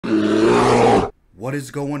What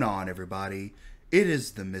is going on, everybody? It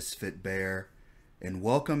is the Misfitbear, and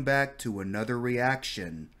welcome back to another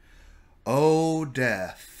reaction. Oh,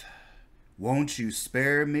 death, won't you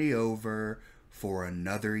spare me over for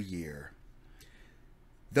another year?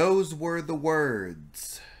 Those were the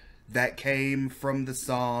words that came from the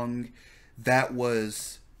song that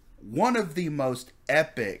was one of the most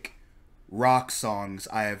epic rock songs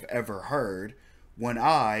I have ever heard when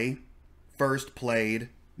I first played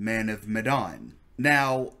Man of Medan.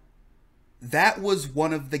 Now, that was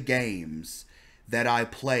one of the games that I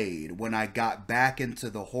played when I got back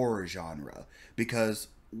into the horror genre, because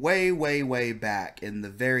way back in the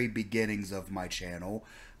very beginnings of my channel,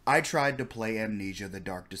 I tried to play Amnesia: The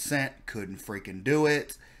Dark Descent, couldn't freaking do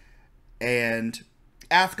it, and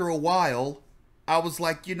after a while, I was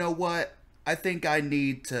like, you know what, I think I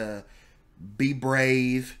need to be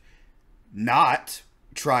brave, not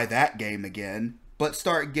try that game again, but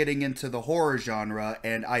start getting into the horror genre.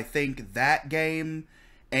 And I think that game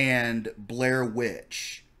and Blair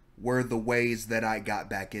Witch were the ways that I got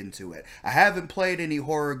back into it. I haven't played any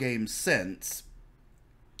horror games since,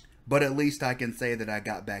 but at least I can say that I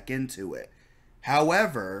got back into it.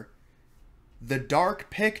 However, the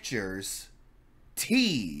Dark Pictures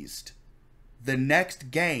teased the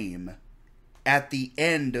next game at the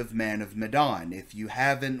end of Man of Medan. If you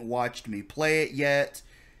haven't watched me play it yet,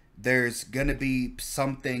 there's gonna be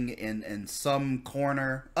something in some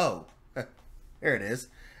corner. Oh, there it is.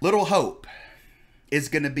 Little Hope is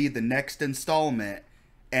gonna be the next installment,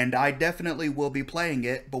 and I definitely will be playing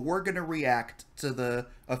it, but we're gonna react to the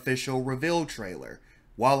official reveal trailer.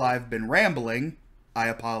 While I've been rambling, I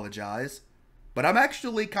apologize, but I'm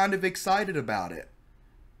actually kind of excited about it.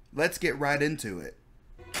 Let's get right into it.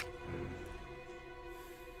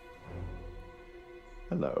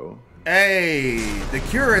 Hello. Hey, the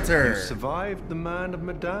curator. You survived the Man of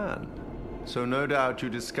Medan, so no doubt you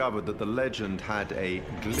discovered that the legend had a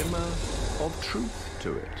glimmer of truth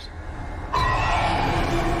to it.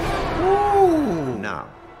 Ooh. Now,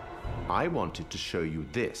 I wanted to show you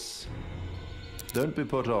this. Don't be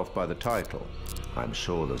put off by the title. I'm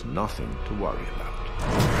sure there's nothing to worry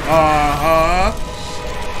about.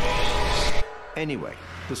 Anyway,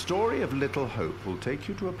 the story of Little Hope will take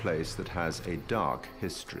you to a place that has a dark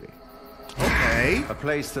history. Okay. A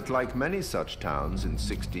place that, like many such towns in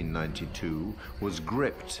 1692, was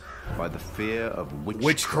gripped by the fear of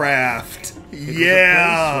witchcraft. Yeah. It was a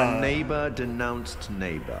place where neighbor denounced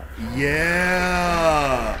neighbor.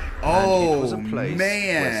 Yeah. And it was a place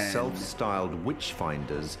man. where self-styled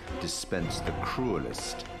witch-finders dispensed the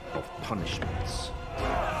cruelest of punishments.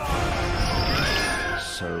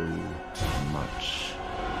 So much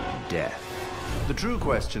death. The true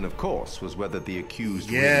question, of course, was whether the accused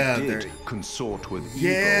really did consort with evil,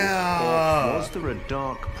 or was there a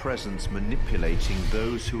dark presence manipulating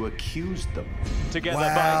those who accused them? Together,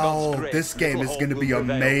 wow, this game is going to be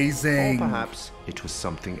amazing. Or perhaps it was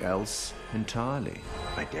something else entirely.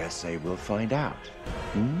 I dare say we'll find out.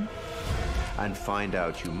 And find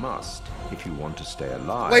out you must if you want to stay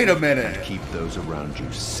alive. Wait a minute. And keep those around you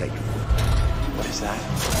safe. What is that?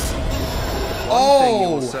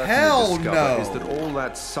 Oh, hell no. Is that all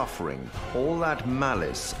that suffering, all that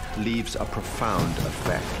malice leaves a profound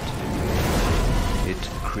effect. It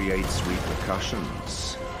creates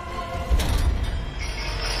repercussions.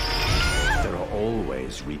 There are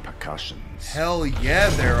always repercussions. Hell yeah,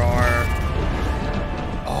 there are.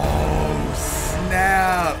 Oh,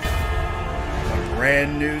 snap. A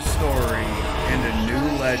brand new story and a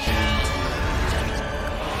new legend.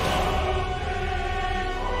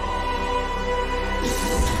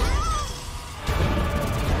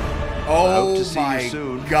 Oh my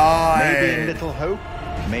God. Maybe in Little Hope,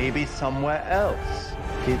 maybe somewhere else.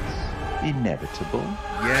 It's inevitable.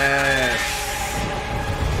 Yes.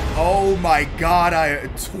 Oh my God,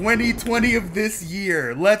 2020 of this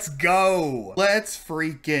year. Let's go. Let's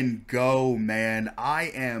freaking go, man.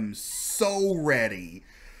 I am so ready.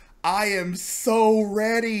 I am so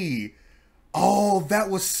ready. Oh, that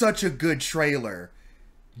was such a good trailer.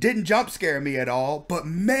 Didn't jump scare me at all, but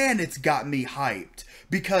man, it's got me hyped.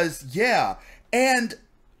 Because, yeah, and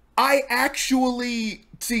I actually,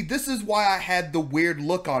 see, this is why I had the weird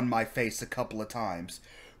look on my face a couple of times.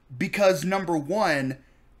 Because, number one,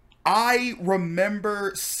 I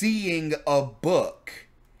remember seeing a book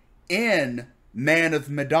in Man of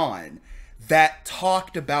Medan that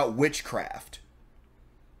talked about witchcraft.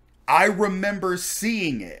 I remember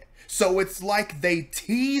seeing it. So it's like they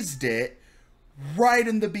teased it right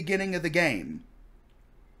in the beginning of the game.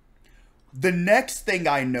 The next thing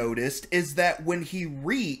I noticed is that when he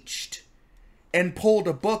reached and pulled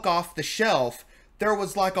a book off the shelf, there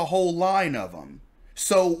was like a whole line of them.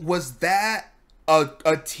 So was that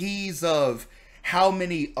a tease of how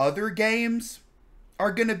many other games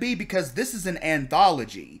are going to be? Because this is an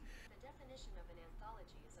anthology. The definition of an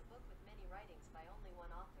anthology is a book with many writings by only one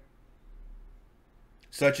author.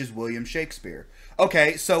 Such as William Shakespeare.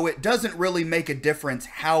 Okay, so it doesn't really make a difference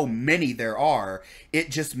how many there are.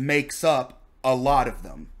 It just makes up a lot of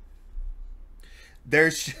them.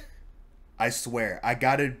 I swear, I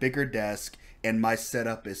got a bigger desk and my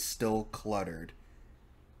setup is still cluttered.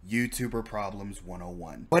 YouTuber Problems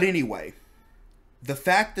 101. But anyway, the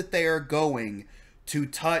fact that they are going to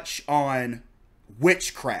touch on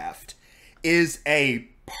witchcraft is a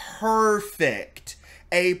perfect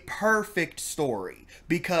story.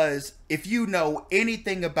 Because if you know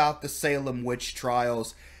anything about the Salem witch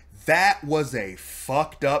trials, that was a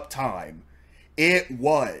fucked up time. It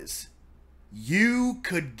was. You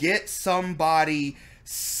could get somebody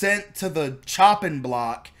sent to the chopping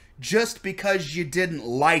block just because you didn't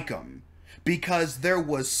like them. Because there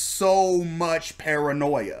was so much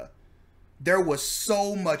paranoia. There was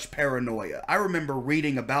so much paranoia. I remember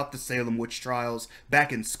reading about the Salem witch trials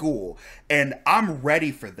back in school, and I'm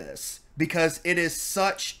ready for this because it is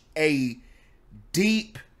such a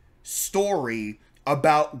deep story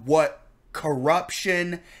about what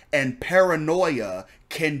corruption and paranoia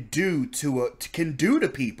can do to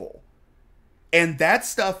people. And that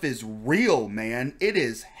stuff is real, man. It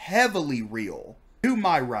is heavily real. To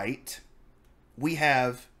my right, we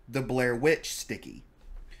have the Blair Witch sticky.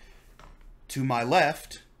 To my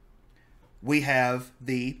left, we have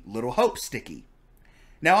the Little Hope sticky.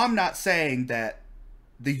 Now, I'm not saying that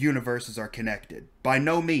the universes are connected. By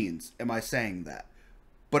no means am I saying that.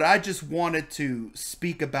 But I just wanted to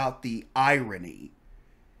speak about the irony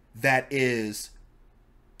that is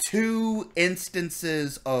two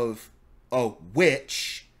instances of a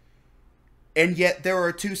witch, and yet there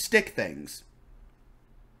are two stick things.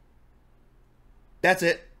 That's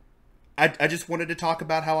it. I just wanted to talk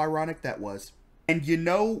about how ironic that was. And you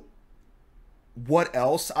know what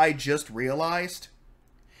else I just realized?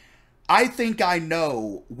 I think I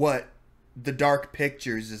know what the Dark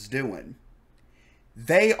Pictures is doing.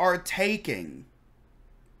 They are taking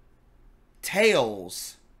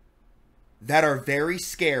tales that are very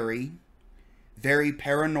scary, very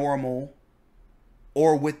paranormal,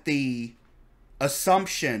 or with the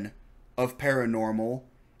assumption of paranormal,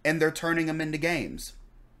 and they're turning them into games.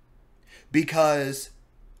 Because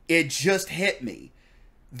it just hit me.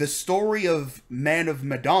 The story of Man of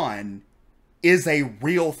Medan is a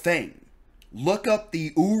real thing. Look up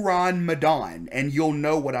the Uran Medan and you'll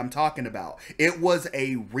know what I'm talking about. It was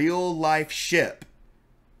a real life ship.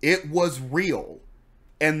 It was real.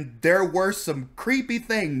 And there were some creepy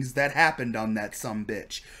things that happened on that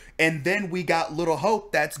sumbitch. And then we got Little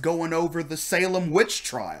Hope that's going over the Salem witch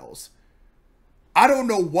trials. I don't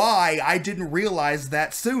know why I didn't realize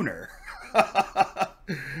that sooner.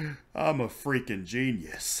 I'm a freaking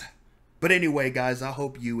genius. But anyway, guys, I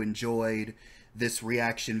hope you enjoyed this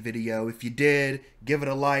reaction video. If you did, give it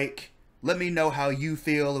a like. Let me know how you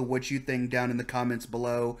feel and what you think down in the comments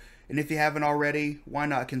below. And if you haven't already, why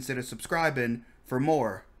not consider subscribing for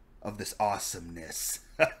more of this awesomeness.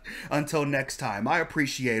 Until next time, I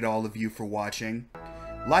appreciate all of you for watching.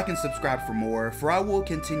 Like and subscribe for more, for I will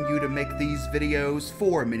continue to make these videos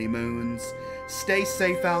for many moons. Stay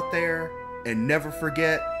safe out there, and never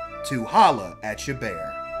forget to holla at your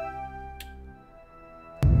bear.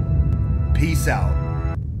 Peace out.